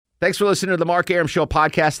Thanks for listening to the Mark Arum Show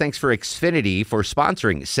podcast. Thanks for Xfinity for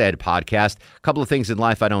sponsoring said podcast. A couple of things in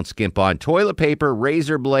life I don't skimp on. Toilet paper,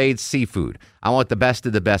 razor blades, seafood. I want the best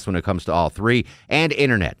of the best when it comes to all three. And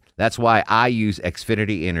internet. That's why I use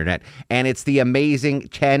Xfinity Internet. And it's the amazing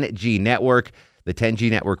 10G network. The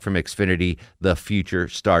 10G network from Xfinity. The future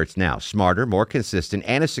starts now. Smarter, more consistent,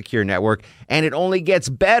 and a secure network. And it only gets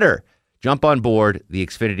better. Jump on board the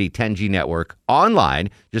Xfinity 10G network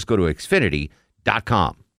online. Just go to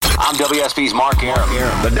Xfinity.com. I'm WSB's Mark Arum.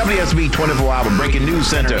 The WSB 24-hour breaking news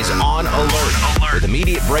center Is on alert with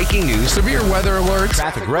immediate breaking news, Severe weather alerts.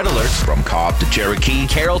 traffic red alerts, from Cobb to Cherokee.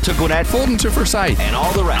 Carroll to Gwinnett, Fulton to Forsyth. and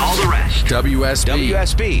all the rest. WSB.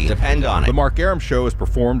 WSB, depend on The it. Mark Arum Show is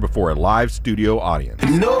performed before a live studio audience.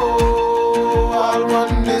 No, I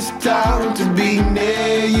want this town to be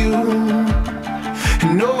near you.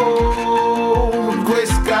 No gray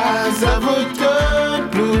skies ever turn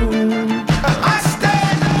blue. I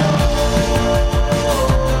stand alone.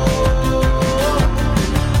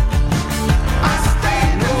 I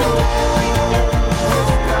stand alone.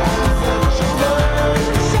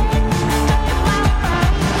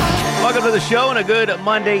 Welcome to the show and a good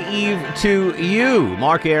Monday Eve to you.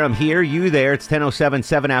 Mark Arum here, you there. It's 10:07,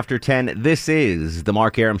 7 after 10. This is the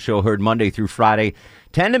Mark Arum Show, heard Monday through Friday,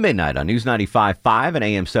 10 to midnight on News 95.5 and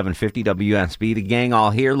AM 750 WSB. The gang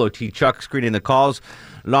all here. Low T Chuck screening the calls.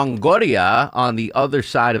 Longoria on the other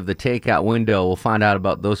side of the takeout window. We'll find out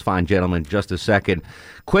about those fine gentlemen in just a second.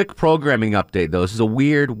 Quick programming update, though. This is a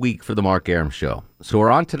weird week for the Mark Arum Show. So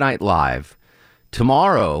we're on tonight live.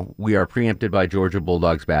 Tomorrow, we are preempted by Georgia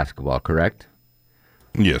Bulldogs basketball, correct?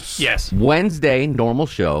 Yes. Yes. Wednesday, normal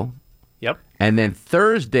show. Yep. And then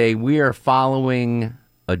Thursday, we are following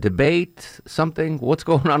a debate, something. What's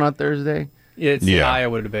going on Thursday? It's the Yeah.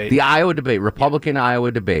 Iowa debate. The Iowa debate, Republican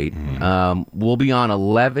Iowa debate. We'll be on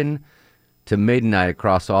 11 to midnight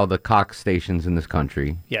across all the Cox stations in this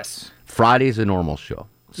country. Yes. Friday's a normal show.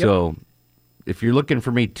 Yep. So if you're looking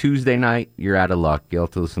for me Tuesday night, you're out of luck. You'll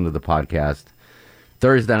have to listen to the podcast.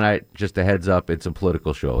 Thursday night, just a heads up, it's a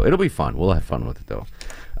political show. It'll be fun. We'll have fun with it, though.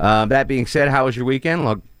 That being said, how was your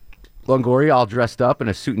weekend? Longoria all dressed up in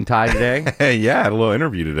a suit and tie today. Hey, yeah, I had a little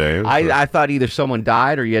interview today. It was, I thought either someone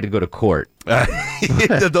died or you had to go to court.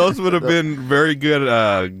 those would have been very good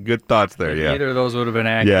thoughts there, yeah. Either of those would have been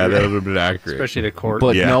accurate. Yeah, that would have been accurate. Especially the court.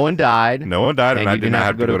 But Yeah. no one died. No one died, and I you did not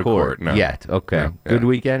have to go to court. No. yet. Okay. Yeah, Good yeah.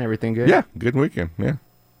 weekend? Everything good? Yeah, good weekend, yeah.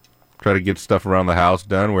 Try to get stuff around the house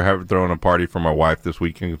done. We're throwing a party for my wife this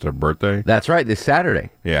weekend. It's her birthday. That's right, this Saturday.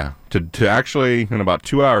 Yeah. To actually, in about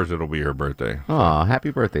 2 hours, it'll be her birthday. Oh, happy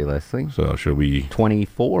birthday, Leslie. So she'll be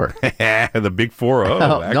 24. the big 4-0. Oh,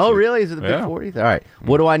 no, actually. really? Is it the big Yeah. 40th? All right.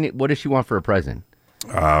 What do I need? What does she want for a present?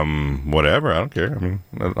 Whatever. I don't care. I mean,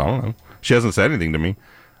 I don't know. She hasn't said anything to me.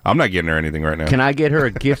 I'm not getting her anything right now. Can I get her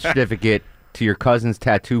a gift certificate to your cousin's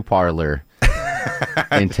tattoo parlor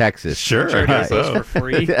in Texas? Sure. Sure I guess does so. for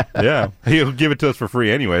free. Yeah. He'll give it to us for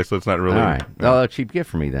free anyway, so it's not really. All right. Oh, a cheap gift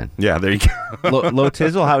for me then. Yeah, there you go. Low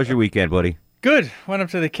Tizzle, how was your weekend, buddy? Good. Went up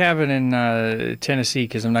to the cabin in Tennessee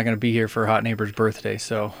because I'm not going to be here for Hot Neighbor's birthday,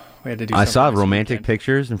 so we had to do I something saw this romantic weekend.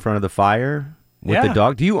 pictures in front of the fire with Yeah. the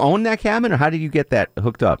dog. Do you own that cabin, or how did you get that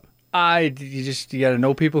hooked up? You got to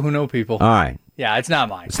know people who know people. All right. Yeah, it's not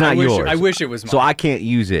mine. It's not I wish, yours. I wish it was mine. So I can't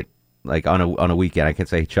use it like on a weekend. I can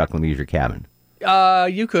say, Chuck, let me use your cabin.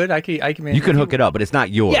 You could. I can. You can hook it up, but it's not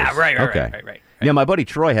yours. Yeah, right. Okay. Right. Yeah, my buddy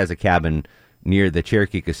Troy has a cabin near the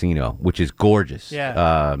Cherokee Casino, which is gorgeous.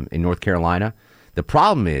 Yeah. In North Carolina. The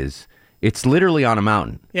problem is it's literally on a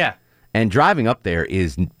mountain, Yeah. and driving up there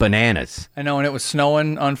is bananas. I know, and it was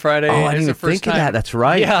snowing on Friday. Oh, I This didn't is even the first think of that. time- That's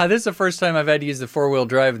right. Yeah, this is the first time I've had to use the four-wheel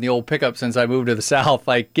drive in the old pickup since I moved to the south.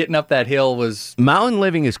 Like, getting up that hill was... Mountain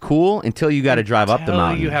living is cool until you got to drive up the Hell,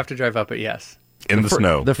 mountain. You have to drive up it, yes. In the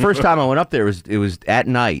snow. The first time I went up there it was at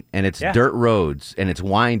night, and it's Yeah. dirt roads, and it's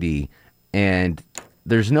windy, and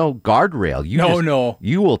there's no guardrail. No.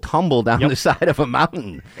 You will tumble down the side of a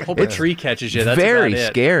mountain. Hope a tree catches you. That's very about it.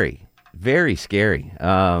 scary. Very scary.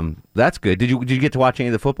 That's good. Did you get to watch any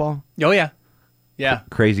of the football? Oh, yeah. Yeah.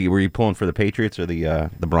 Crazy. Were you pulling for the Patriots or the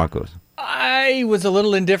Broncos? I was a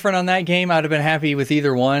little indifferent on that game. I'd have been happy with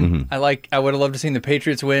either one. Mm-hmm. I would have loved to seen the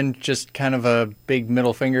Patriots win. Just kind of a big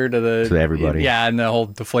middle finger to everybody. Yeah, and the whole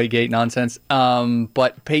Deflategate nonsense.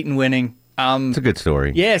 But Peyton winning. It's a good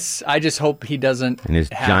story. Yes, I just hope he doesn't. And his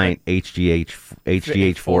have giant a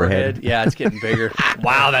HGH forehead. Yeah, it's getting bigger.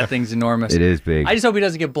 Wow, that thing's enormous. It is big. I just hope he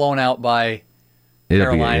doesn't get blown out by It'll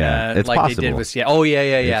be- Carolina yeah. It's like possible. they did with Oh, yeah.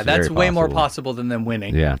 It's That's very way more possible. possible than them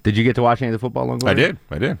winning. Yeah. Did you get to watch any of the football? Longoria?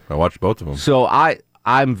 I did. I watched both of them. So I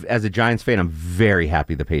I'm as a Giants fan, I'm very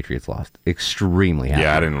happy the Patriots lost. Extremely happy.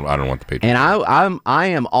 Yeah, I don't want the Patriots. And I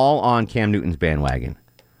am all on Cam Newton's bandwagon.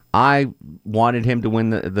 I wanted him to win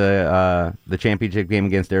the championship game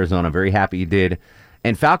against Arizona. I'm very happy he did.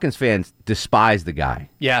 And Falcons fans despise the guy.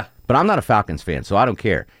 Yeah. But I'm not a Falcons fan, so I don't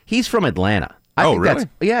care. He's from Atlanta. I think really?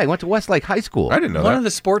 Yeah, he went to Westlake High School. I didn't know One that. of the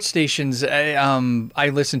sports stations I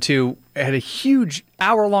listened to had a huge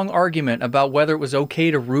hour-long argument about whether it was okay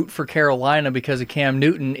to root for Carolina because of Cam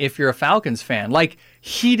Newton if you're a Falcons fan. Like,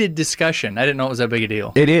 heated discussion. I didn't know it was that big a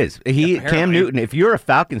deal. It is. Cam Apparently. Newton, if you're a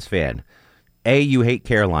Falcons fan, you hate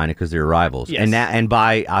Carolina because they're rivals. Yes. And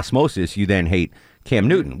by osmosis, you then hate Cam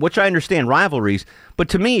Newton, which I understand rivalries. But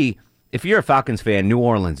to me, if you're a Falcons fan, New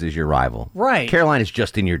Orleans is your rival. Right. Carolina's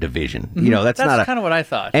just in your division. You know, that's not kind of what I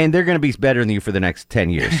thought. And they're going to be better than you for the next 10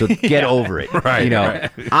 years. So get over it. Right, You know,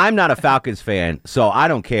 right. I'm not a Falcons fan, so I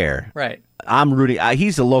don't care. Right. I'm rooting.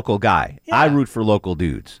 He's a local guy. Yeah. I root for local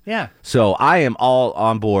dudes. Yeah. So I am all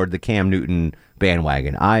on board the Cam Newton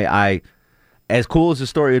bandwagon. I as cool as the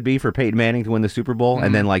story would be for Peyton Manning to win the Super Bowl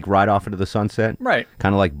and then like ride off into the sunset. Right.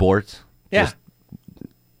 Kind of like Bortz. Yeah. Just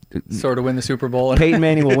Sort of win the Super Bowl. Peyton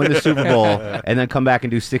Manning will win the Super Bowl and then come back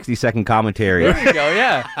and do 60-second commentary There you go,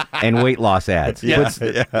 yeah. and weight loss ads. Yeah.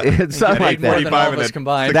 It's something like More that. than all of 45 us and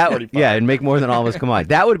combined. And make more than all of us combined.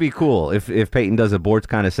 That would be cool if Peyton does a Bortz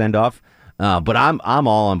kind of send off. But I'm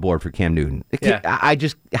all on board for Cam Newton. Yeah. I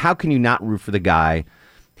just how can you not root for the guy?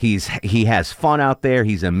 He has fun out there.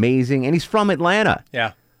 He's amazing, and he's from Atlanta.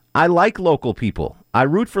 Yeah. I like local people. I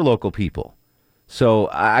root for local people. So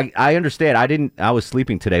I understand. I was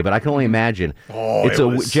sleeping today, but I can only imagine.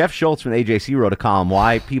 Jeff Schultz from AJC wrote a column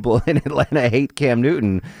why people in Atlanta hate Cam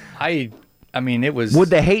Newton. I mean, it was... Would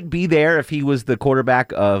the hate be there if he was the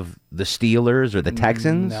quarterback of the Steelers or the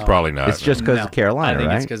Texans? No. Probably not. It's just because No. of Carolina, I think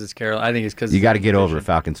right? it's because it's Carolina. I think it's because You got to get over it,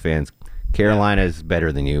 Falcons fans. Carolina is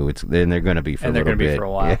better than you. And they're going to be for And a they're little gonna be bit. for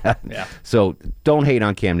a while. Yeah. Yeah. So don't hate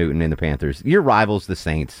on Cam Newton and the Panthers. Your rivals, the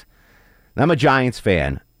Saints. I'm a Giants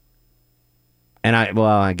fan. And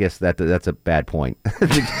I guess that's a bad point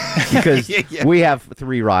because we have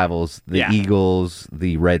three rivals: the Yeah. Eagles,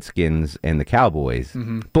 the Redskins, and the Cowboys.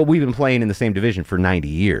 But we've been playing in the same division for 90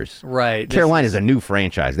 years. Right. This Carolina's a new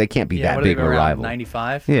franchise; they can't be Yeah, that what did they big go of a around, rival.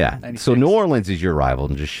 95? Yeah. 96? So New Orleans is your rival,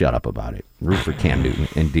 and just shut up about it. Root for Cam Newton,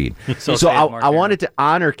 indeed. So So say it, Mark I Aaron. wanted to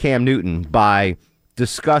honor Cam Newton by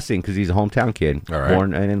discussing because he's a hometown kid, All right.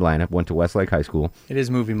 born in Atlanta, went to Westlake High School. It is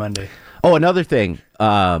Movie Monday. Oh, another thing.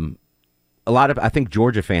 I think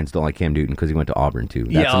Georgia fans don't like Cam Newton because he went to Auburn too.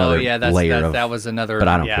 That's another layer of. that was another... But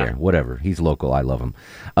I don't yeah. care. Whatever. He's local. I love him.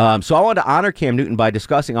 So I wanted to honor Cam Newton by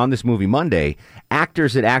discussing on this Movie Monday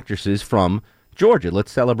actors and actresses from Georgia.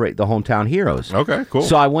 Let's celebrate the hometown heroes. Okay, cool.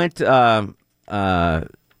 So I went,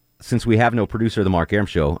 since we have no producer of the Mark Arum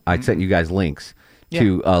Show, I sent you guys links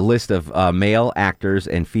to a list of male actors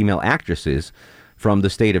and female actresses from the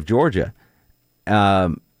state of Georgia.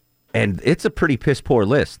 And it's a pretty piss poor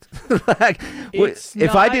list. It's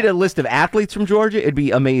if I not- did a list of athletes from Georgia, it'd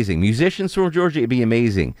be amazing. Musicians from Georgia, it'd be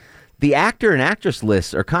amazing. The actor and actress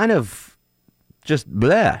lists are kind of just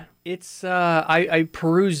bleh. It's I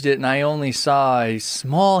perused it and I only saw a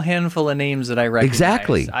small handful of names that I recognize.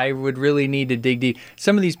 Exactly. I would really need to dig deep.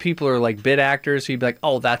 Some of these people are like bit actors, so you'd be like,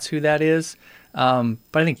 oh, that's who that is. But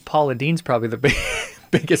I think Paula Dean's probably the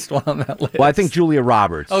biggest one on that list. Well, I think Julia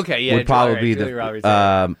Roberts. Okay, yeah, would probably right, be Julia the. Roberts,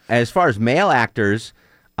 yeah. As far as male actors,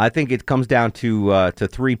 I think it comes down to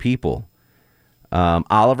three people: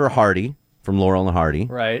 Oliver Hardy from Laurel and Hardy,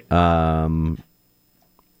 right. Burt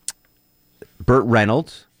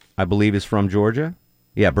Reynolds, I believe, is from Georgia.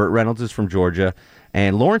 Yeah, Burt Reynolds is from Georgia,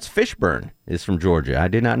 and Lawrence Fishburne is from Georgia. I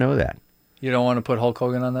did not know that. You don't want to put Hulk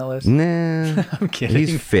Hogan on that list? Nah, I'm kidding.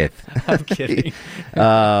 he's fifth. I'm kidding.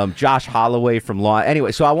 Josh Holloway from Law.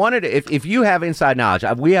 Anyway, so I wanted to, if you have inside knowledge,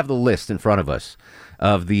 we have the list in front of us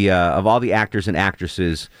of the of all the actors and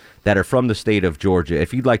actresses that are from the state of Georgia.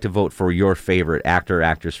 If you'd like to vote for your favorite actor or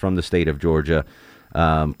actress from the state of Georgia,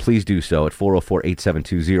 please do so at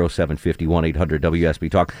 404-872-0750, 1-800-WSB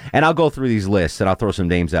Talk. And I'll go through these lists and I'll throw some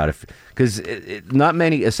names out because not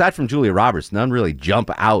many, aside from Julia Roberts, none really jump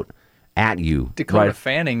out at you. Dakota right?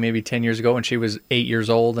 Fanning maybe 10 years ago when she was 8 years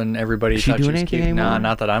old and everybody Is she thought she doing was anything cute. anymore? Nah,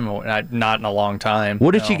 not that I'm not in a long time.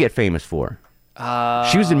 What did no. she get famous for?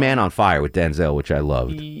 She was in Man on Fire with Denzel, which I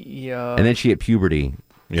loved. Yeah. And then she hit puberty,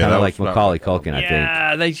 Yeah, kind that of like was not- Macaulay Culkin, I think.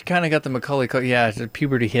 Yeah, they kind of got the Macaulay Culkin. Yeah, the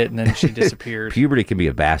puberty hit and then she disappeared. Puberty can be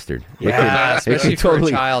a bastard. Yeah, It can especially for a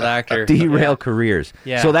child actor. derail careers.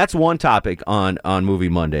 Yeah. So that's one topic on Movie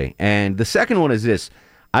Monday. And the second one is this.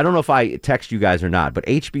 I don't know if I text you guys or not, but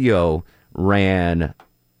HBO ran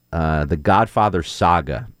the Godfather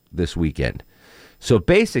saga this weekend. So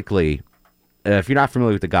basically, if you're not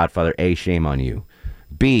familiar with The Godfather, A, shame on you.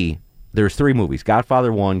 B, there's 3 movies: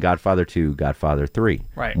 Godfather 1, Godfather 2, Godfather 3.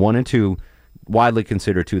 Right. 1 and 2, widely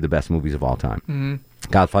considered 2 of the best movies of all time. Mm-hmm.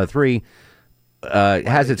 Godfather 3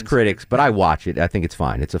 has its critics, but I watch it. I think it's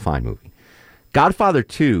fine. It's a fine movie. Godfather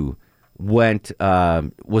 2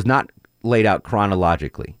 was not laid out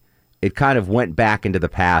chronologically. It kind of went back into the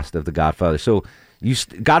past of The Godfather. So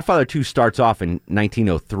Godfather 2 starts off in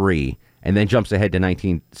 1903 and then jumps ahead to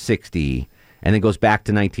 1960 and then goes back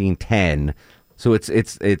to 1910. So it's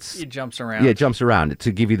It jumps around. Yeah, it jumps around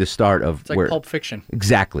to give you the start of It's like Pulp Fiction.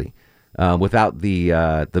 Exactly. Without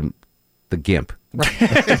the gimp.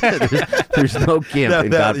 there's no gimp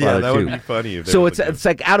in Godfather 2. Yeah, that would be funny. If So it's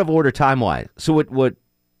like out of order time-wise. So what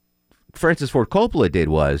Francis Ford Coppola did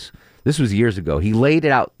was, this was years ago, he laid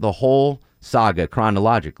out the whole saga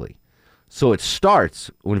chronologically. So it starts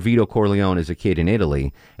when Vito Corleone is a kid in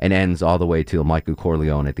Italy and ends all the way to Michael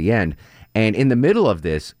Corleone at the end. And in the middle of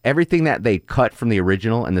this, everything that they cut from the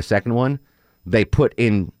original and the second one, they put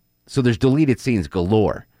in. So there's deleted scenes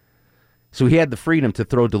galore. So he had the freedom to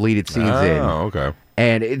throw deleted scenes in. Oh, okay.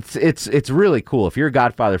 And it's really cool. If you're a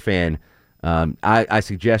Godfather fan, I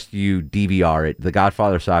suggest you DVR it. The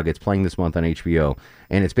Godfather Saga. It's playing this month on HBO,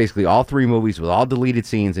 and it's basically all 3 movies with all deleted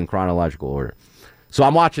scenes in chronological order. So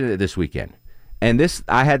I'm watching it this weekend, and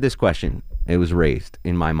I had this question. It was raised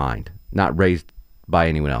in my mind, not raised by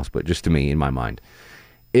anyone else, but just to me in my mind.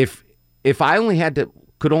 If I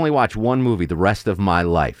could only watch one movie the rest of my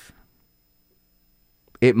life,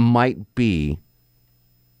 it might be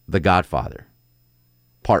The Godfather,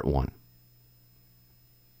 Part 1.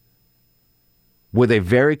 With a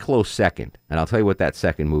very close second, and I'll tell you what that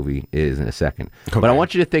second movie is in a second. Okay. But I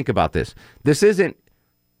want you to think about this. This isn't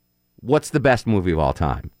what's the best movie of all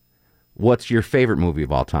time. What's your favorite movie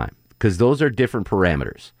of all time? Because those are different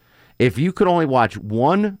parameters. If you could only watch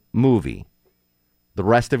one movie the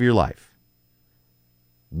rest of your life,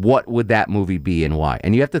 what would that movie be and why?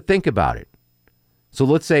 And you have to think about it. So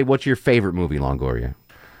let's say, what's your favorite movie, Longoria?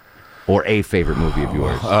 Or a favorite movie of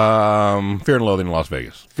yours? Fear and Loathing in Las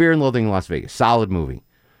Vegas. Fear and Loathing in Las Vegas. Solid movie.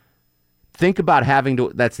 Think about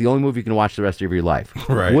that's the only movie you can watch the rest of your life.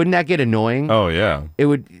 Right. Wouldn't that get annoying? Oh, yeah. It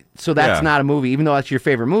would. So that's not a movie. Even though that's your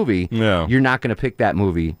favorite movie, Yeah. you're not going to pick that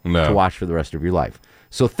movie to watch for the rest of your life.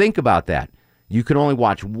 So think about that. You can only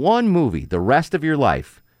watch one movie the rest of your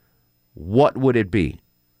life. What would it be?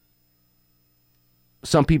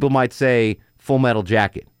 Some people might say Full Metal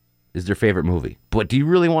Jacket is their favorite movie. But do you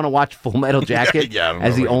really want to watch Full Metal Jacket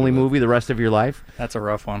as the only movie the rest of your life? That's a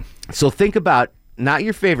rough one. So think about not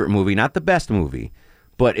your favorite movie, not the best movie,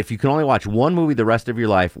 but if you can only watch one movie the rest of your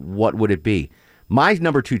life, what would it be? My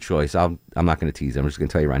number 2 choice, I'm not going to tease, I'm just going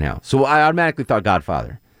to tell you right now. So I automatically thought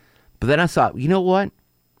Godfather. But then I thought, you know what?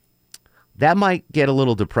 That might get a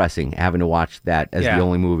little depressing, having to watch that as the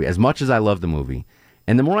only movie, as much as I love the movie.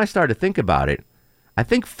 And the more I started to think about it, I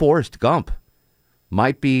think Forrest Gump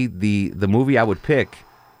might be the movie I would pick,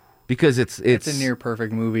 because it's a near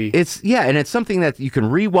perfect movie. It's and it's something that you can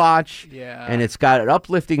rewatch. Yeah. And it's got an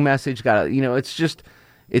uplifting message.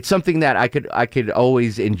 It's something that I could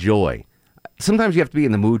always enjoy. Sometimes you have to be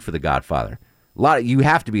in the mood for The Godfather. You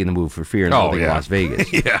have to be in the mood for Fear and Loathing in Las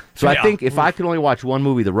Vegas. Yeah. So I think if I could only watch one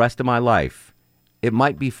movie the rest of my life, it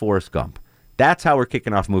might be Forrest Gump. That's how we're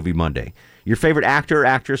kicking off Movie Monday. Your favorite actor or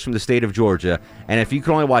actress from the state of Georgia, and if you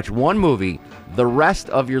could only watch one movie the rest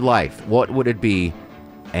of your life, what would it be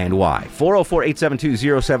and why?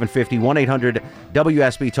 404-872-0750,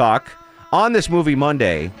 1-800-WSB-TALK. On this Movie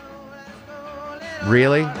Monday,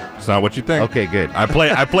 really? It's not what you think. Okay, good.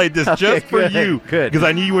 I played this just for you. Good. Because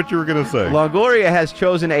I knew what you were going to say. Longoria has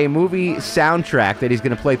chosen a movie soundtrack that he's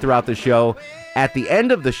going to play throughout the show. At the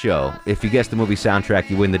end of the show, if you guess the movie soundtrack,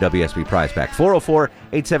 you win the WSB prize pack.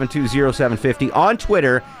 404-872-0750. On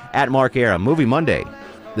Twitter, at Mark Arum. Movie Monday.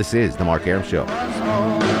 This is The Mark Arum Show.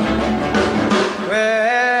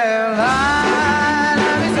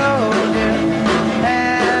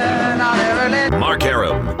 Mark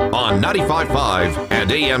Arum on 95.5 and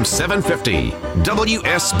AM 750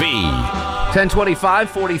 WSB. 10:25,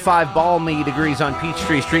 45 balmy degrees on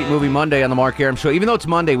Peachtree Street. Movie Monday on the Mark Arum Show. Even though it's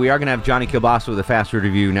Monday, we are going to have Johnny Kilbasa with a fast food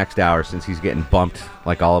review next hour, since he's getting bumped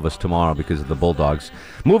like all of us tomorrow because of the Bulldogs.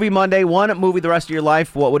 Movie Monday, one movie the rest of your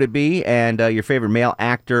life, what would it be? And your favorite male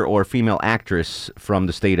actor or female actress from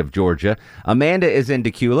the state of Georgia. Amanda is in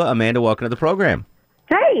Decula. Amanda, welcome to the program.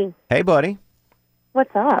 Hey. Hey, buddy.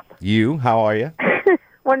 What's up? You, how are you?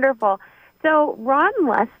 Wonderful. So Ron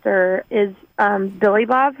Lester is Billy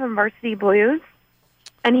Bob from Varsity Blues,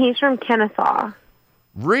 and he's from Kennesaw.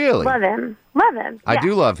 Really? Love him. I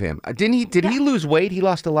do love him. Did he lose weight? He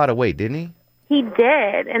lost a lot of weight, didn't he? He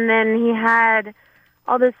did, and then he had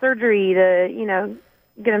all this surgery to,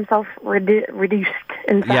 get himself reduced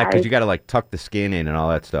in size. Yeah, because you got to like tuck the skin in and all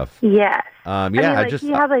that stuff. Yes.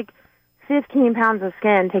 He had like 15 pounds of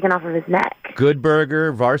skin taken off of his neck. Good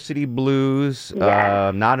Burger, Varsity Blues,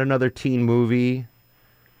 Yes. Not Another Teen Movie.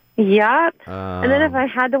 Yep. And then if I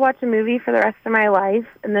had to watch a movie for the rest of my life,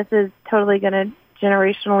 and this is totally going to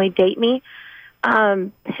generationally date me,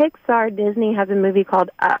 Pixar Disney has a movie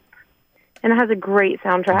called Up, and it has a great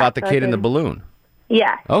soundtrack. About the so I kid in the could- balloon.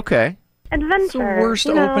 Yeah. Okay. Adventure. It's the worst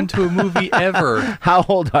open to a movie ever. How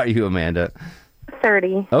old are you, Amanda?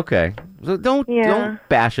 30. Okay. So don't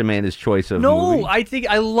bash Amanda's choice of No, movie. I think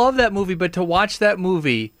I love that movie, but to watch that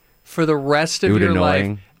movie for the rest of It would your annoying.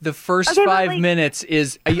 life, the first Okay, but, 5 like- minutes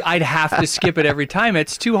is I'd have to skip it every time.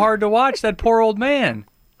 It's too hard to watch. That poor old man.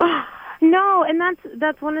 No, and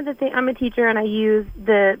that's one of the things. I'm a teacher, and I use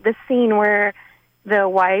the scene where the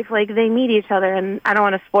wife, they meet each other, and I don't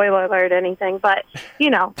want to spoiler alert anything, but,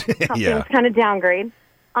 something's kind of downgrade.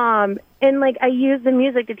 And, I use the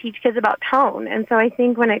music to teach kids about tone, and so I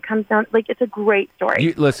think when it comes down, it's a great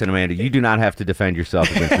story. Listen, Amanda, you do not have to defend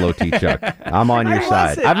yourself against Low T Chuck. I'm on your side.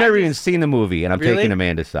 wasn't. I've never I even seen the movie, and I'm Really? taking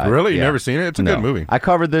Amanda's side. Really? You Yeah. never seen it? It's a No. good movie. I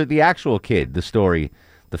covered the actual kid, the story,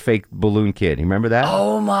 the fake balloon kid. You remember that?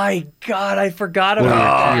 Oh my God, I forgot When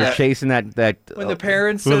about you're that. chasing that When the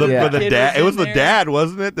parents With said the, that with the kid dad, it was in the there. dad,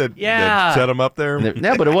 wasn't it? That Yeah. set him up there.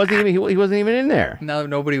 No, but it wasn't even. He wasn't even in there. No,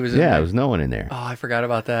 nobody was in Yeah, there. there was no one in there. Oh, I forgot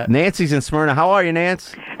about that. Nancy's in Smyrna. How are you,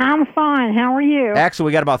 Nance? I'm fine. How are you? Axel,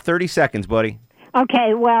 we got about 30 seconds, buddy.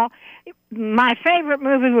 Okay, well, my favorite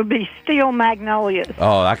movie would be Steel Magnolias.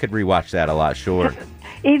 Oh, I could rewatch that a lot, sure.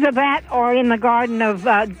 Either that or In the Garden of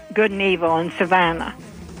Good and Evil in Savannah.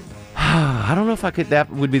 I don't know if I could. That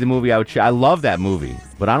would be the movie I would. I love that movie,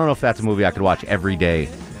 but I don't know if that's a movie I could watch every day,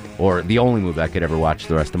 or the only movie I could ever watch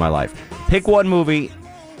the rest of my life. Pick one movie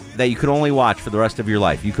that you could only watch for the rest of your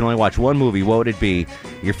life. You can only watch one movie. What would it be?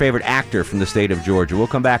 Your favorite actor from the state of Georgia. We'll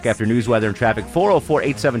come back after news, weather, and traffic.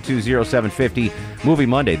 404-872-0750. Movie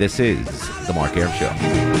Monday. This is The Mark Arum Show.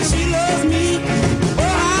 She loves me. Oh,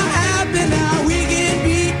 how happy now we can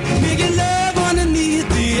be making love underneath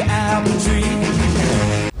the apple tree.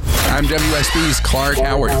 I'm WSB's Clark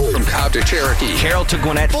Howard from Cobb to Cherokee. Carroll to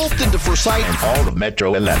Gwinnett, Fulton to Forsyth, and all of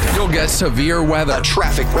Metro Atlanta. You'll get severe weather, A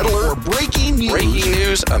traffic red alert, breaking news. breaking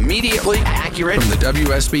news immediately Accurate. from the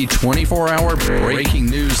WSB 24-hour Breaking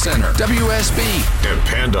News Center. WSB.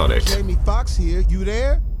 Depend on it. Jamie Foxx here. You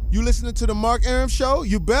there? You listening to the Mark Arum Show?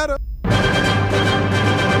 You better.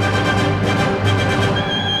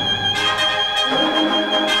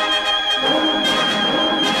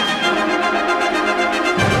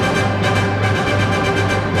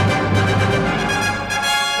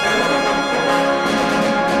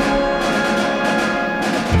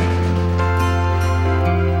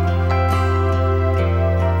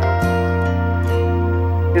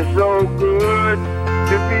 It's so good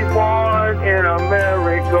to be born in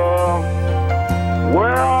America,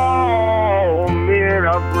 where all men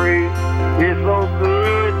are free. It's so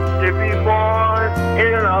good to be born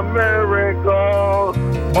in America,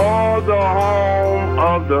 all the home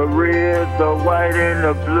of the red, the white, and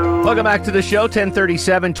the blue. Welcome back to the show.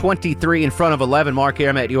 10:37, 23 in front of 11. Mark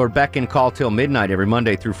Arum at your beck and call till midnight every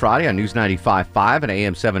Monday through Friday on News 95.5 and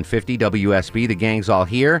AM 750 WSB. The gang's all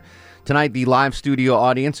here. Tonight, the live studio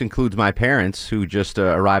audience includes my parents, who just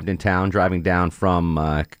arrived in town, driving down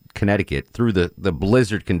from Connecticut through the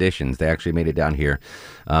blizzard conditions. They actually made it down here.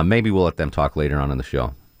 Maybe we'll let them talk later on in the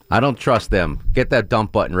show. I don't trust them. Get that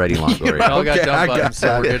dump button ready, Longoria. We all got Okay, I dumb got buttons,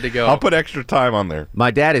 so we're good to go. I'll put extra time on there. My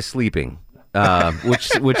dad is sleeping,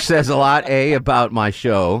 which says a lot, A, about my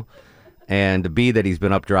show, and B, that he's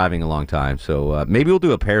been up driving a long time. So maybe we'll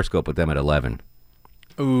do a Periscope with them at 11.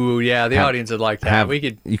 Ooh, yeah, the audience would like that. We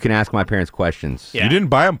could. You can ask my parents questions. Yeah. You didn't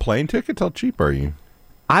buy them plane tickets? How cheap are you?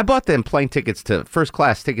 I bought them plane tickets to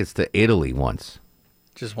first-class tickets to Italy once.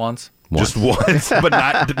 Just once. Just once, but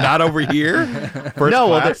not over here? First No,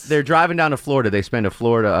 well, class? they're driving down to Florida. They spend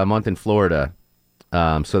a month in Florida,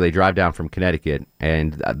 so they drive down from Connecticut.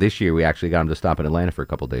 And this year, we actually got them to stop in Atlanta for a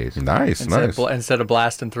couple days. Nice, nice. Instead of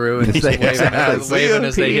blasting through and just waving, Yeah. waving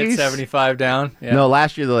as they hit Peace. 75 down. Yeah. No,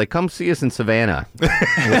 last year they're like, come see us in Savannah.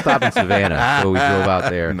 And we'll stop in Savannah. So we drove out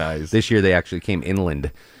there. Nice. This year they actually came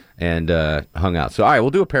inland and hung out. So, all right,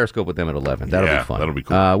 we'll do a Periscope with them at 11. That'll Yeah, be fun. that'll be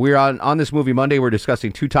cool. We're on this Movie Monday. We're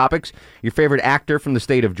discussing two topics. Your favorite actor from the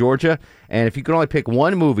state of Georgia. And if you could only pick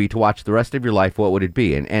one movie to watch the rest of your life, what would it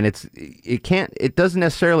be? And it doesn't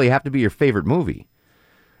necessarily have to be your favorite movie.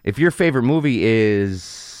 If your favorite movie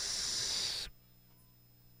is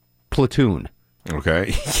Platoon,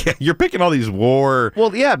 Okay. Yeah, you're picking all these war,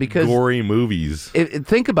 Well, yeah, because gory movies.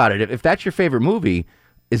 think about it. If that's your favorite movie,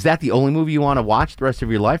 is that the only movie you want to watch the rest of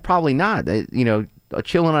your life? Probably not.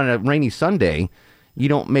 Chilling on a rainy Sunday, you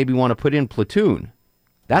don't maybe want to put in Platoon.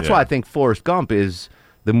 That's why I think Forrest Gump is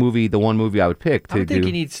the one movie I would pick to I would think do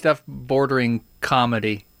you need stuff bordering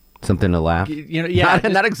comedy. something to laugh.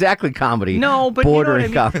 Not exactly comedy. No, but bordering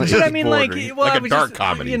you know what I mean. comedy. But I mean, Like a dark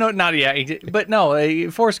comedy. Not but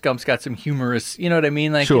no. Forrest Gump's got some humorous. You know what I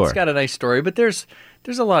mean? Like Sure. It's got a nice story, but there's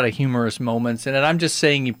a lot of humorous moments in it. I'm just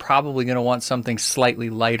saying you're probably going to want something slightly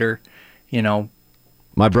lighter.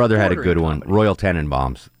 My brother had a good bordering one, comedy. Royal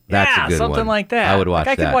Tenenbaums. That's a good something one. like that. I would watch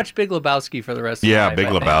I that. could watch Big Lebowski for the rest of my life. Big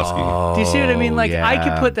I think. Lebowski. Do you see what I mean? Like I yeah.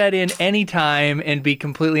 could put that in any time and be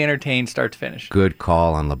completely entertained, start to finish. Good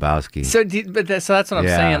call on Lebowski. So that's what I'm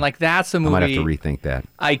Yeah. saying. Like that's a I movie might have to rethink that.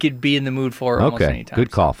 I could be in the mood for almost any time.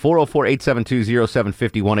 Good call.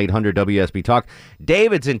 404-872-0750, 1-800-WSB Talk.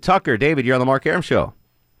 David's in Tucker. David, you're on the Mark Arum Show.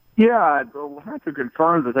 Yeah, I have to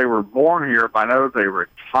confirm that they were born here, but I know they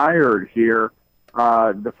retired here.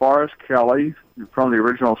 DeForest Kelley from the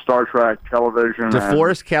original Star Trek television.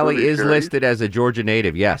 DeForest Kelley movie is series. listed as a Georgia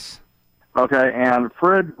native, yes. Okay, and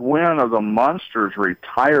Fred Gwynn of the Munsters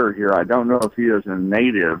retired here. I don't know if he is a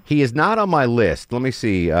native. He is not on my list. Let me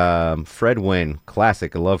see. Fred Gwynn,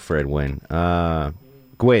 classic. I love Fred Gwynn.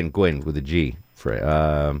 Gwynn with a G.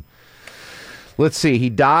 Fred. Let's see. He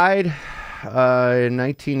died in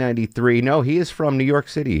 1993. No, he is from New York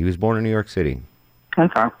City. He was born in New York City.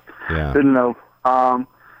 Okay. Yeah. Didn't know.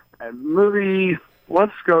 Movie,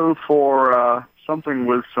 let's go for something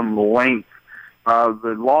with some length.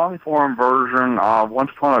 The long-form version of Once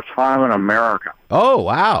Upon a Time in America. Oh,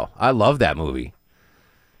 wow. I love that movie.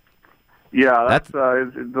 Yeah,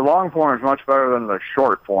 the long form is much better than the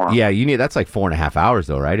short form. Yeah, that's like 4.5 hours,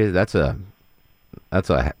 though, right? That's a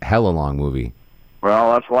hella long movie.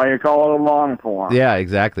 Well, that's why you call it a long form. Yeah,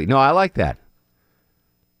 exactly. No, I like that.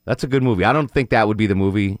 That's a good movie. I don't think that would be the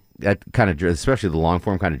movie that kind of, especially the long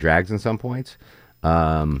form, kind of drags in some points.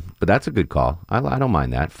 But that's a good call. I don't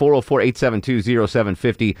mind that.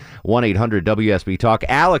 404-872-0750, 1-800-WSB Talk.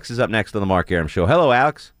 Alex is up next on the Mark Arum Show. Hello,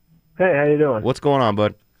 Alex. Hey, how you doing? What's going on,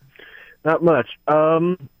 bud? Not much.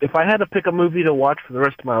 If I had to pick a movie to watch for the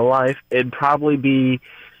rest of my life, it'd probably be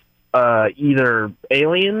either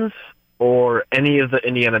Aliens or any of the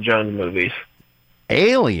Indiana Jones movies.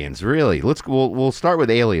 Aliens, really? We'll start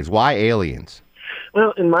with Aliens. Why Aliens?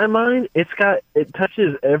 Well, in my mind, it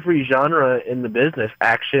touches every genre in the business: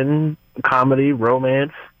 action, comedy,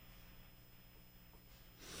 romance.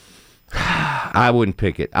 I wouldn't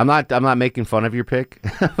pick it. I'm not making fun of your pick.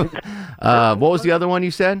 What was the other one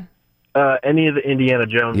you said? Any of the Indiana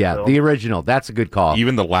Jones. Yeah, films. the original. That's a good call.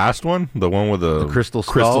 Even the last one, the one with the Crystal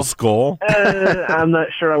Skull. I'm not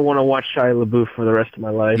sure I want to watch Shia LaBeouf for the rest of my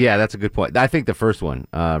life. Yeah, that's a good point. I think the first one,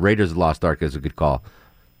 Raiders of the Lost Ark, is a good call.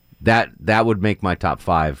 That would make my top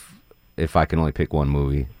 5 if I can only pick one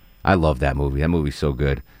movie. I love that movie. That movie's so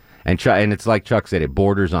good. And it's like Chuck said, it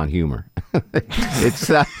borders on humor. it's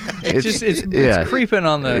creeping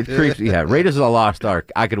on the. It creeps. Yeah, Raiders of the Lost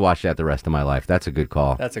Ark. I could watch that the rest of my life. That's a good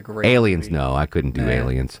call. That's a great Aliens. movie. No, I couldn't do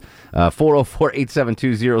Aliens.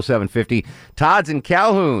 404-872-0750. Todd's in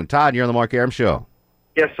Calhoun. Todd, you're on the Mark Arum Show.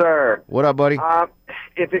 Yes, sir. What up, buddy?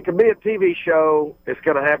 If it could be a TV show, it's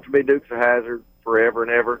going to have to be Dukes of Hazzard forever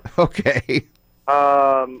and ever. Okay.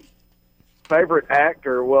 Favorite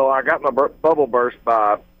actor? Well, I got my bubble burst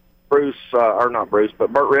by Burt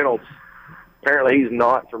Reynolds. Apparently, he's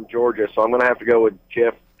not from Georgia, so I'm going to have to go with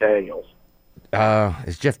Jeff Daniels.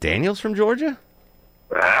 Is Jeff Daniels from Georgia?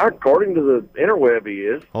 According to the interweb, he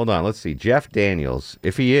is. Hold on, let's see. Jeff Daniels.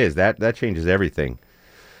 If he is, that changes everything.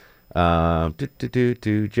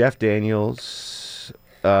 Jeff Daniels,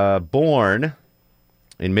 born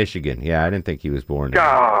in Michigan. Yeah, I didn't think he was born.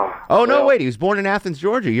 No, wait, he was born in Athens,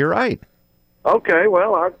 Georgia. You're right. Okay,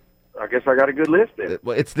 well, I guess I got a good list then.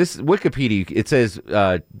 Well, it's this Wikipedia. It says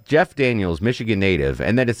Jeff Daniels, Michigan native,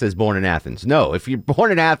 and then it says born in Athens. No, if you're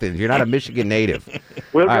born in Athens, you're not a Michigan native.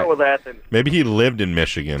 We'll go with Athens. Maybe he lived in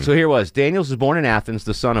Michigan. So here was Daniels was born in Athens,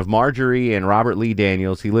 the son of Marjorie and Robert Lee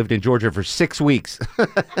Daniels. He lived in Georgia for 6 weeks,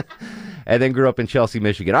 and then grew up in Chelsea,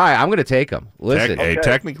 Michigan. All right, I'm going to take him. Listen,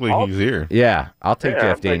 technically he's here. Yeah, I'll take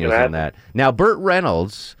Jeff Daniels on that. Now, Burt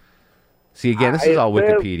Reynolds. See, again, this is all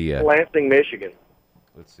Wikipedia. Lansing, Michigan.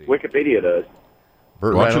 Let's see. Wikipedia does.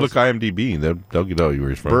 Why don't you look IMDb? They'll get where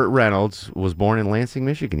he's from. Burt Reynolds was born in Lansing,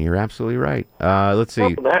 Michigan. You're absolutely right. Let's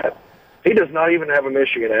see. He does not even have a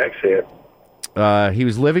Michigan accent. He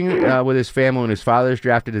was living with his family when his father was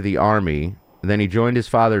drafted to the Army. Then he joined his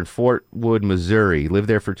father in Fort Wood, Missouri. Lived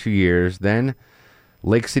there for 2 years. Then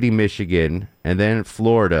Lake City, Michigan, and then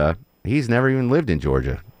Florida. He's never even lived in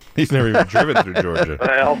Georgia. He's never even driven through Georgia.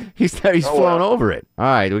 Well, He's flown over it. All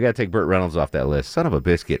right, we got to take Burt Reynolds off that list. Son of a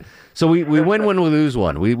biscuit. So we win when we lose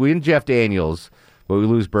one. We win Jeff Daniels, but we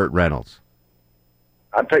lose Burt Reynolds.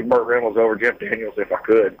 I'd take Burt Reynolds over Jeff Daniels if I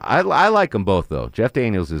could. I like them both, though. Jeff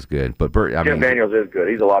Daniels is good, but Jeff Daniels is good.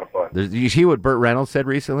 He's a lot of fun. You see what Burt Reynolds said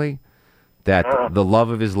recently? That the love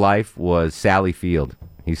of his life was Sally Field.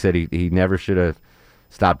 He said he never should have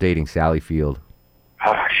stopped dating Sally Field.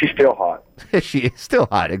 She's still hot. She is still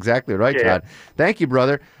hot. Exactly right, Yeah. Todd. Thank you,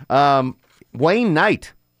 brother. Wayne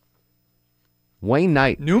Knight.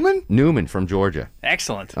 Newman from Georgia.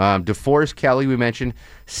 Excellent. DeForest Kelly, we mentioned.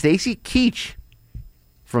 Stacy Keach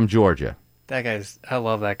from Georgia. I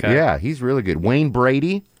love that guy. Yeah, he's really good. Wayne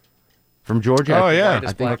Brady from Georgia. Oh, yeah.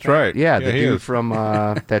 I think That's right. Yeah, the Yeah, he dude is. from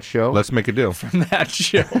that show. Let's Make a Deal. From that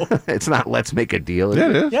show. It's not Let's Make a Deal. Yeah,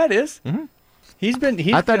 it is. Yeah, it is. Mm-hmm. He's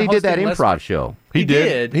I thought he did that improv show. He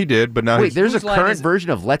did, but now Wait, he's... there's a Whose line current is it? version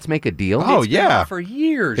of Let's Make a Deal? Oh, It's been yeah. on for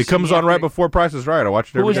years. It comes on right before Price is Right. I watched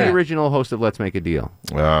it Who every was day. the original host of Let's Make a Deal?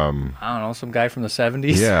 I don't know, some guy from the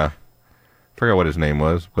 70s. Yeah. Forgot what his name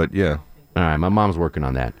was, but yeah. All right, my mom's working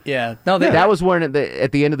on that. Yeah. No, That was when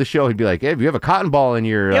at the end of the show he'd be like, "Hey, if you have a cotton ball in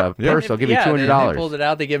your purse, I'll give you $200." They pulled it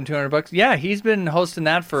out. They gave him $200. Yeah, he's been hosting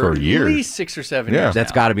that for years. at least 6 or 7 years.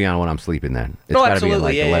 That's got to be on when I'm sleeping. Then it's Oh, got to be at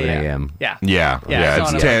like absolutely. Yeah, 11 yeah, yeah. a.m. Yeah. Yeah. it's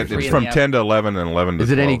on It's at 10. 3 It's in from the 10 to 11 and 11 to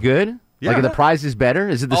Is it 12. any good? Yeah. Like, are the prizes better?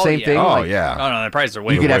 Is it the Oh, same yeah. thing? Oh, Like, yeah. Oh, no, the prices are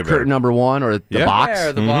way You could way have curtain better. number one or the Yeah. box. Yeah,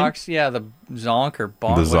 or the box. Yeah, the zonk or bonk. The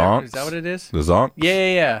whatever. zonks. Is that what it is? The zonk?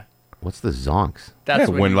 Yeah. What's the zonks? That's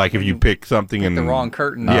yeah, when like if you pick something in the wrong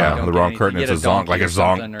curtain. Yeah, you don't the get wrong anything. curtain. You It's a get zonk, like a or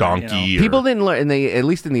something, zonk or, donkey. People didn't learn, at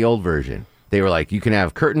least in the old version, they were like, you can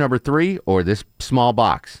have curtain number 3 or this small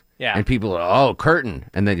box. Yeah. And people are, oh, curtain.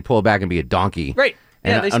 And then you pull it back and be a donkey. Right.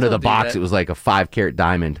 Yeah, And they under still the do box, that. it was like a 5-carat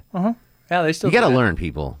diamond. Uh-huh. Yeah, they still You got to do that. learn,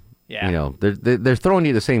 people. Yeah. You know, they're throwing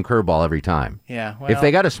you the same curveball every time. Yeah, if well- they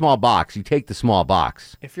got a small box, you take the small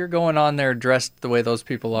box. If you're going on there dressed the way those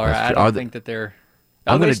people are, That's I true. don't Are they- think that they're...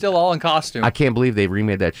 I'm Are they gonna- still all in costume? I can't believe they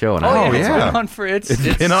remade that show. And Oh, I yeah. It's been on for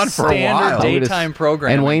it's been on for a standard while. daytime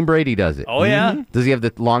program. And Wayne Brady does it. Oh, yeah? Mhm. Does he have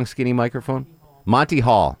the long, skinny microphone? Monty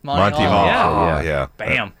Hall. Monty Hall. Yeah. Oh, yeah.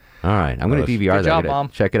 Bam. All right. I'm going to DVR Good that. job, I gotta Mom.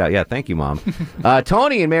 Check it out. Yeah, thank you, Mom.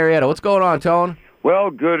 Tony in Marietta. What's going on, Tone? Well,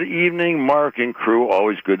 good evening, Mark and crew.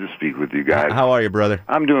 Always good to speak with you guys. How are you, brother?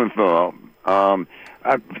 I'm doing well. I'm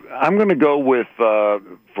going to go with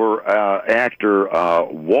for actor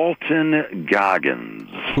Walton Goggins.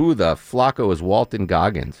 Who the Flacco is Walton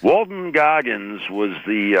Goggins? Walton Goggins was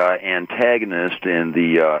the antagonist in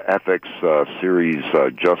the FX series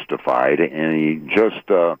Justified, and he just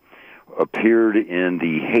appeared in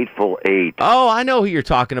the Hateful Eight. Oh, I know who you're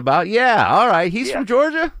talking about. Yeah. All right. He's from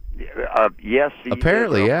Georgia? Yes, he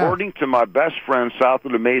Apparently, is. yeah. According to my best friend south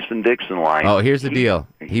of the Mason-Dixon line. Oh, here's the deal.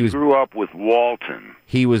 He grew up with Walton.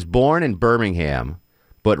 He was born in Birmingham,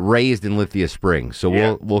 but raised in Lithia Springs. So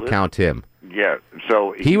Yeah, we'll count him. Yeah,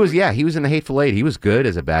 so He was in the Hateful Eight. He was good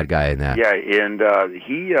as a bad guy in that. yeah, and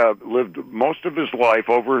he lived most of his life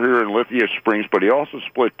over here in Lithia Springs, but he also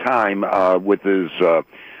split time with his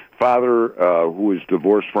father, who was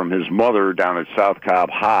divorced from his mother down at South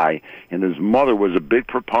Cobb High, and his mother was a big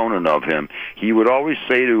proponent of him. He would always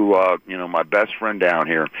say to, my best friend down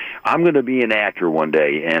here, I'm going to be an actor one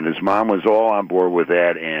day, and his mom was all on board with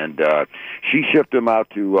that, and she shipped him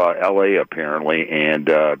out to L.A. apparently, and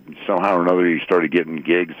somehow or another he started getting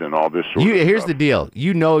gigs and all this sort of Here's stuff. the deal.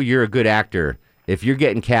 You know you're a good actor if you're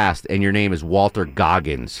getting cast and your name is Walter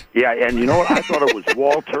Goggins. Yeah, and you know what? I thought it was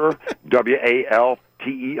Walter,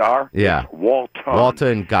 Walter. Yeah.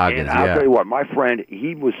 Walton Goggins, And I'll yeah. tell you what, my friend,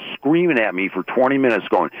 he was screaming at me for 20 minutes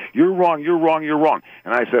going, you're wrong, you're wrong, you're wrong.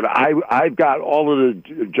 And I said, I've got all of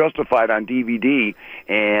the Justified on DVD,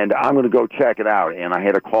 and I'm going to go check it out. And I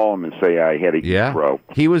had to call him and say I had a Yeah. pro.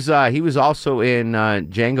 He was also in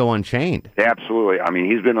Django Unchained. Absolutely. I mean,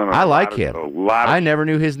 he's been on I like him. a lot of I never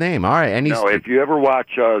knew his name. All right. And he's No, if you ever watch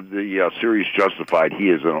the series Justified, he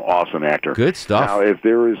is an awesome actor. Good stuff. Now, if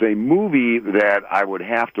there is a movie that I would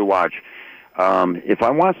have to watch, if I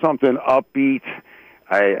want something upbeat,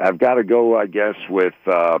 I've got to go, I guess, with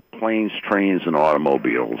Planes, Trains, and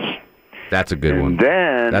Automobiles. That's a good one.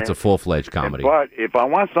 Then That's a full-fledged comedy. But if I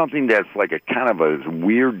want something that's like a kind of a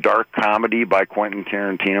weird, dark comedy by Quentin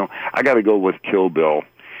Tarantino, I got to go with Kill Bill.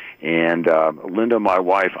 And Linda, my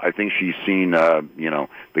wife, I think she's seen,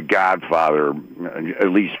 The Godfather at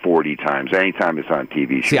least 40 times. Anytime it's on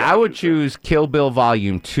TV. See, I would choose Kill Bill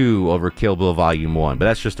Volume 2 over Kill Bill Volume 1, but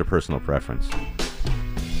that's just a personal preference.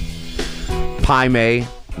 Pai Mei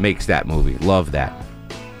makes that movie. Love that.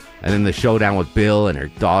 And then the showdown with Bill and her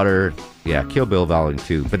daughter. Yeah, Kill Bill Volume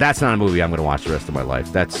 2. But that's not a movie I'm going to watch the rest of my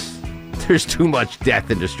life. There's too much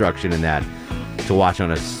death and destruction in that to watch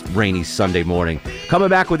on a rainy Sunday morning. Coming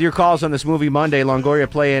back with your calls on this movie Monday. Longoria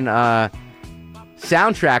playing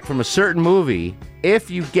soundtrack from a certain movie.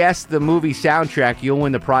 If you guess the movie soundtrack, you'll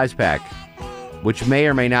win the prize pack, which may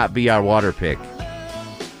or may not be our water pick.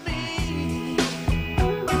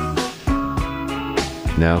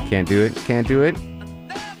 No, can't do it? Can't do it?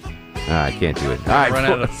 I can't do it. All right,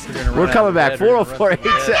 we're coming back.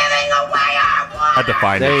 404-87. Had to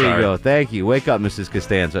find there it. There you go. Thank you. Wake up, Mrs.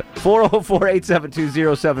 Costanza.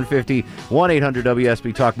 404-872-0750.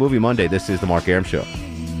 1-800-WSB Talk Movie Monday. This is The Mark Arum Show.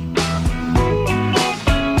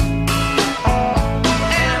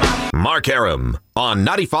 Mark Arum on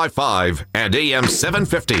 95.5 and AM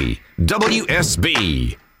 750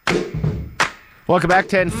 WSB. Welcome back,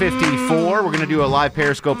 10:54. We're going to do a live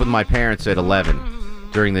Periscope with my parents at 11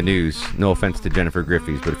 during the news. No offense to Jennifer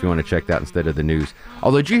Griffey's, but if you want to check that instead of the news.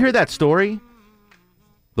 Although, did you hear that story?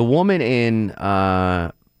 The woman in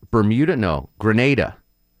Grenada,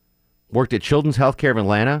 worked at Children's Healthcare of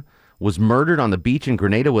Atlanta, was murdered on the beach in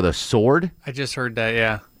Grenada with a sword. I just heard that,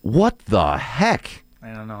 yeah. What the heck?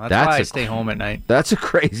 I don't know. That's why I stay home at night. That's a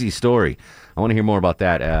crazy story. I want to hear more about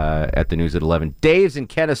that at the news at 11. Dave's in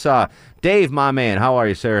Kennesaw. Dave, my man, how are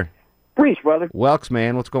you, sir? Preach, brother. Welks,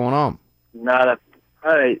 man, what's going on? Not a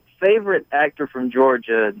all right. Favorite actor from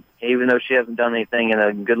Georgia, even though she hasn't done anything in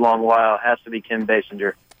a good long while, has to be Kim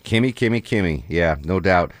Basinger. Kimmy. Yeah, no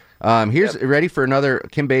doubt. Ready for another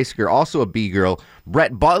Kim Basinger, also a B-girl,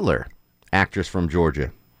 Brett Butler, actress from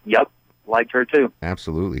Georgia. Yep, liked her too.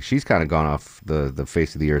 Absolutely. She's kind of gone off the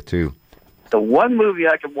face of the earth too. The one movie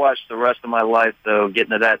I could watch the rest of my life, though,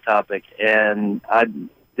 getting to that topic, and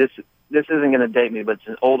this isn't going to date me, but it's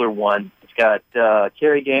an older one. It's got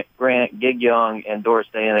Cary Grant, Gig Young, and Doris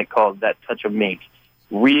Day in it, called That Touch of Mink.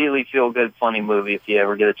 Really feel-good, funny movie if you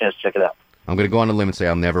ever get a chance to check it out. I'm going to go on a limb and say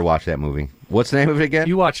I'll never watch that movie. What's the name of it again?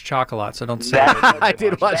 You watched Chocolat, so don't say I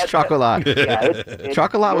did watch Chocolat.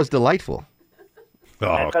 Chocolat was delightful.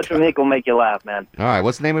 That Touch of Mink will make you laugh, man. All right,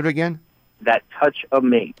 what's the name of it again? That Touch of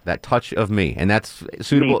Mink. That Touch of Me. And that's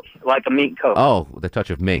suitable. Mink, like a mink coat. Oh, The Touch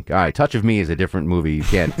of Mink. All right, Touch of Me is a different movie. You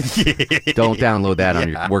can't. Don't download that on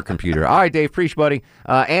your work computer. All right, Dave, preach, buddy.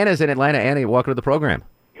 Anna's in Atlanta. Anna, welcome to the program.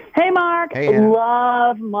 Hey, Mark. Hey, Anna.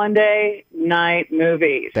 Love Monday night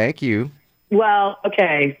movies. Thank you. Well,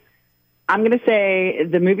 okay. I'm going to say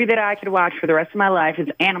the movie that I could watch for the rest of my life is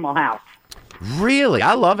Animal House. Really?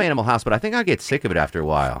 I love Animal House, but I think I'll get sick of it after a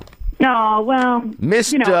while. No, well,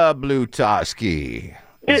 Mr. Blutowski.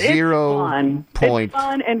 It's fun. It's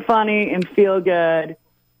fun and funny and feel good.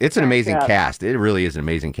 It's an amazing Yeah. cast. It really is an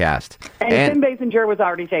amazing cast. And Kim Basinger was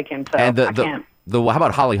already taken, so and I can't. how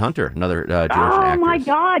about Holly Hunter, another Georgian Oh, actress? my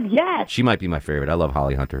God, yes. She might be my favorite. I love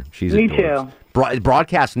Holly Hunter. She's Me adorable.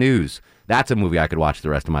 Broadcast News. That's a movie I could watch the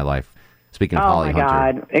rest of my life. Speaking of Oh, Holly my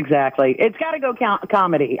Hunter. God, exactly. It's got to go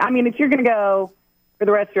comedy. I mean, if you're going to go for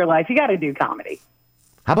the rest of your life, you got to do comedy.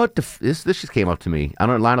 How about this just came up to me. I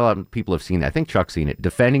don't know, not a lot of people have seen it. I think Chuck's seen it.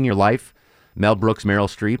 Defending Your Life, Mel Brooks, Meryl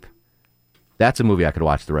Streep. That's a movie I could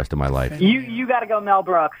watch the rest of my life. You got to go Mel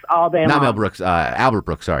Brooks all day long. Not Mel Brooks, Albert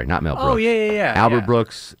Brooks, sorry, not Mel Brooks. Oh, yeah. Albert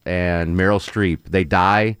Brooks and Meryl Streep, they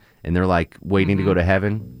die and they're like waiting to go to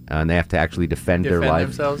heaven and they have to actually defend their life.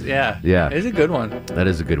 themselves. Yeah. Yeah. It's a good one. That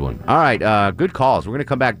is a good one. All right, good calls. We're going to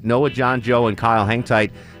come back. Noah, John, Joe, and Kyle, hang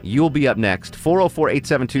tight. You'll be up next.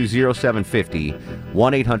 404-872-0750,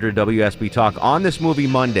 1-800-WSB Talk. On this movie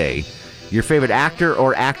Monday, your favorite actor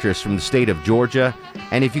or actress from the state of Georgia.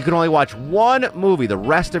 And if you could only watch one movie the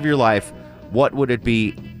rest of your life, what would it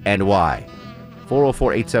be and why?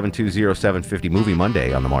 404-872-0750, Movie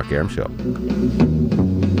Monday on The Mark Arum Show.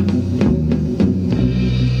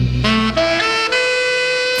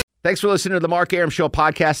 Thanks for listening to the Mark Arum Show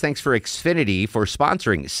podcast. Thanks for Xfinity for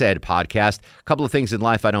sponsoring said podcast. A couple of things in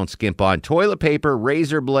life I don't skimp on. Toilet paper,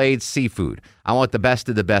 razor blades, seafood. I want the best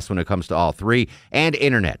of the best when it comes to all three. And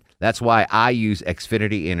internet. That's why I use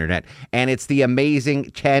Xfinity Internet. And it's the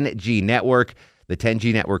amazing 10G network. The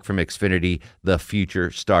 10G network from Xfinity. The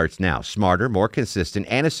future starts now. Smarter, more consistent,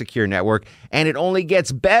 and a secure network. And it only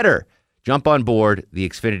gets better. Jump on board the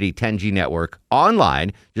Xfinity 10G network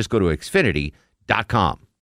online. Just go to Xfinity.com.